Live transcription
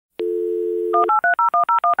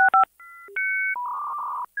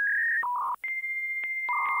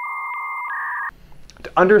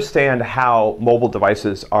To understand how mobile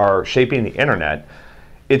devices are shaping the internet,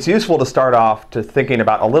 it's useful to start off to thinking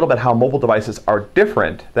about a little bit how mobile devices are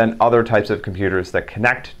different than other types of computers that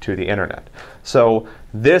connect to the internet. So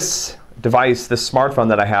this device, this smartphone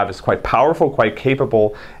that I have, is quite powerful, quite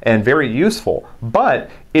capable, and very useful, but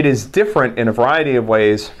it is different in a variety of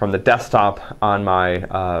ways from the desktop on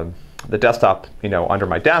my under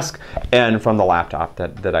my desk, and from the laptop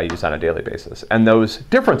that I use on a daily basis. And those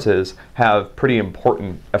differences have pretty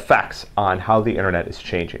important effects on how the internet is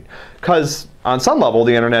changing. Because on some level,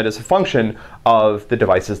 the internet is a function of the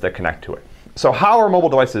devices that connect to it. So how are mobile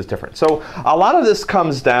devices different? So a lot of this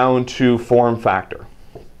comes down to form factor.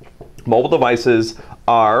 Mobile devices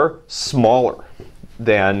are smaller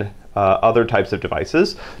than other types of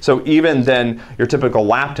devices. So even than your typical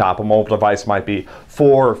laptop, a mobile device might be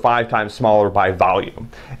 4 or 5 times smaller by volume.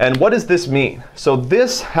 And what does this mean? So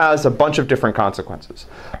this has a bunch of different consequences.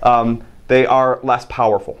 They are less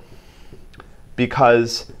powerful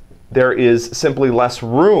because there is simply less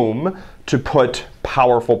room to put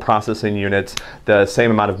powerful processing units, the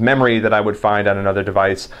same amount of memory that I would find on another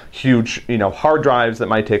device, huge hard drives that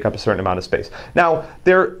might take up a certain amount of space. Now,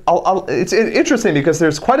 it's interesting because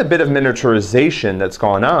there's quite a bit of miniaturization that's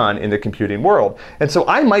gone on in the computing world. And so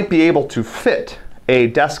I might be able to fit a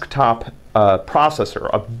desktop processor,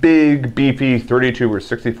 a big, beefy 32 or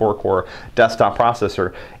 64 core desktop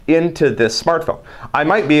processor into this smartphone. I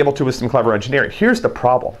might be able to with some clever engineering. Here's the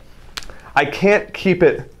problem. I can't keep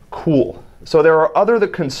it cool. So there are other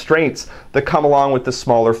constraints that come along with the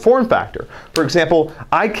smaller form factor. For example,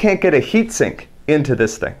 I can't get a heatsink into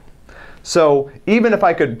this thing. So even if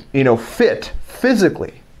I could fit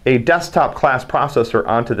physically a desktop class processor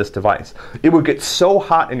onto this device, it would get so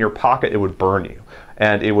hot in your pocket it would burn you.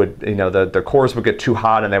 And it would, the cores would get too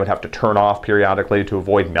hot and they would have to turn off periodically to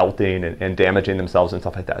avoid melting and damaging themselves and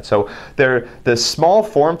stuff like that. So the small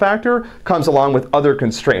form factor comes along with other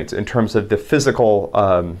constraints in terms of the physical,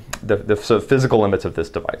 physical limits of this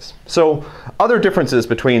device. So other differences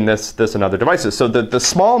between this and other devices. So the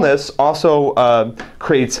smallness also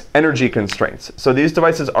creates energy constraints. So these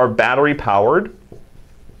devices are battery powered.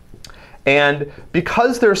 And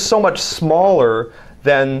because they're so much smaller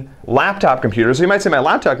than laptop computers, you might say my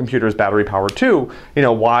laptop computer is battery powered too.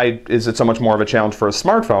 Why is it so much more of a challenge for a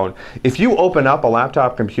smartphone? If you open up a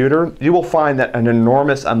laptop computer, you will find that an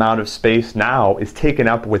enormous amount of space now is taken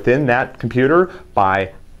up within that computer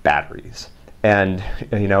by batteries. And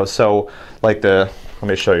so let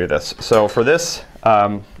me show you this. So for this,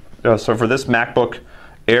 MacBook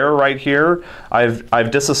Air right here, I've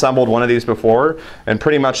disassembled one of these before, and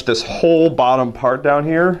pretty much this whole bottom part down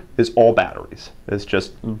here is all batteries. It's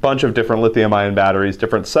just a bunch of different lithium-ion batteries,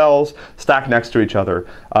 different cells stacked next to each other,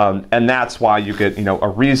 and that's why you get a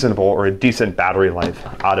reasonable or a decent battery life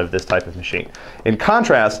out of this type of machine. In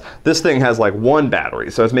contrast, this thing has like one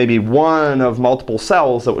battery, so it's maybe one of multiple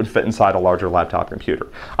cells that would fit inside a larger laptop computer.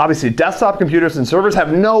 Obviously, desktop computers and servers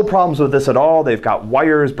have no problems with this at all. They've got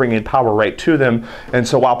wires bringing power right to them, and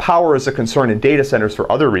so while power is a concern in data centers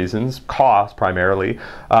for other reasons, cost primarily,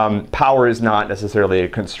 power is not necessarily a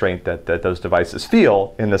constraint that those devices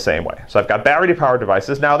feel in the same way. So I've got battery powered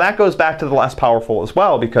devices. Now that goes back to the less powerful as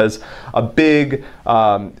well, because a big,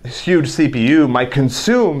 huge CPU might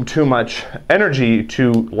consume too much energy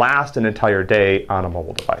to last an entire day on a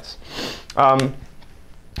mobile device.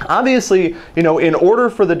 Obviously, in order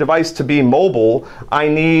for the device to be mobile, I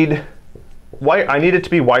need it to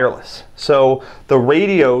be wireless. So the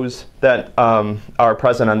radios that are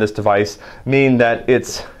present on this device mean that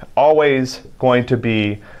it's always going to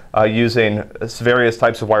be using various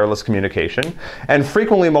types of wireless communication. And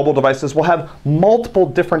frequently mobile devices will have multiple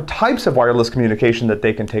different types of wireless communication that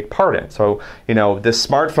they can take part in. So, this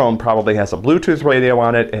smartphone probably has a Bluetooth radio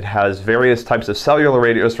on it. It has various types of cellular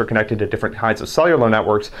radios for connecting to different kinds of cellular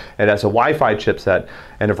networks. It has a Wi-Fi chipset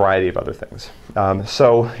and a variety of other things.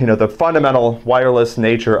 So, the fundamental wireless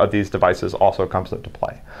nature of these devices also comes into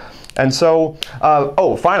play. And so,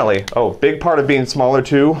 finally, big part of being smaller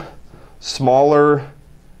too, smaller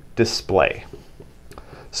display.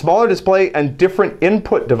 Smaller display and different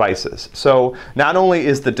input devices. So not only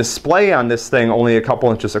is the display on this thing only a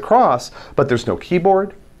couple inches across, but there's no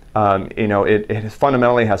keyboard. It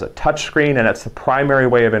fundamentally has a touch screen, and it's the primary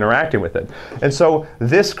way of interacting with it. And so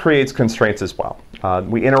this creates constraints as well.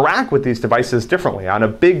 We interact with these devices differently. On a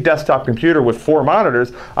big desktop computer with 4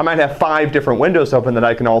 monitors, I might have 5 different windows open that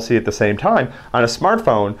I can all see at the same time. On a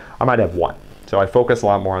smartphone, I might have 1. So I focus a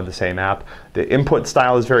lot more on the same app. The input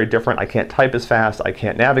style is very different. I can't type as fast. I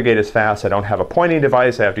can't navigate as fast. I don't have a pointing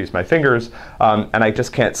device. I have to use my fingers. And I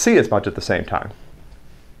just can't see as much at the same time.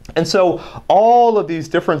 And so all of these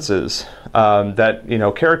differences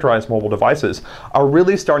that characterize mobile devices are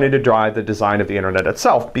really starting to drive the design of the internet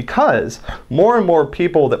itself, because more and more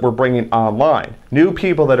people that we're bringing online, new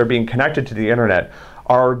people that are being connected to the internet,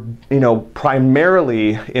 are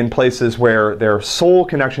primarily in places where their sole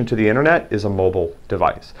connection to the internet is a mobile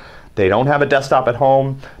device. They don't have a desktop at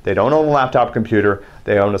home. They don't own a laptop computer.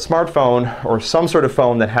 They own a smartphone or some sort of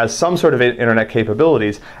phone that has some sort of internet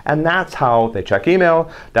capabilities, and that's how they check email.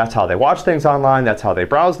 That's how they watch things online. That's how they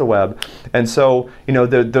browse the web. And so,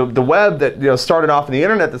 the web that started off, in the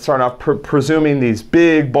internet that started off presuming these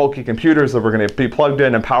big, bulky computers that were going to be plugged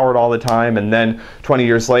in and powered all the time, and then 20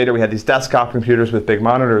 years later we had these desktop computers with big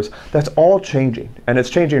monitors. That's all changing, and it's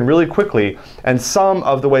changing really quickly. And some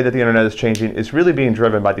of the way that the internet is changing is really being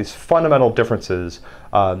driven by these fundamental differences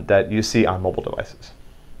that you see on mobile devices.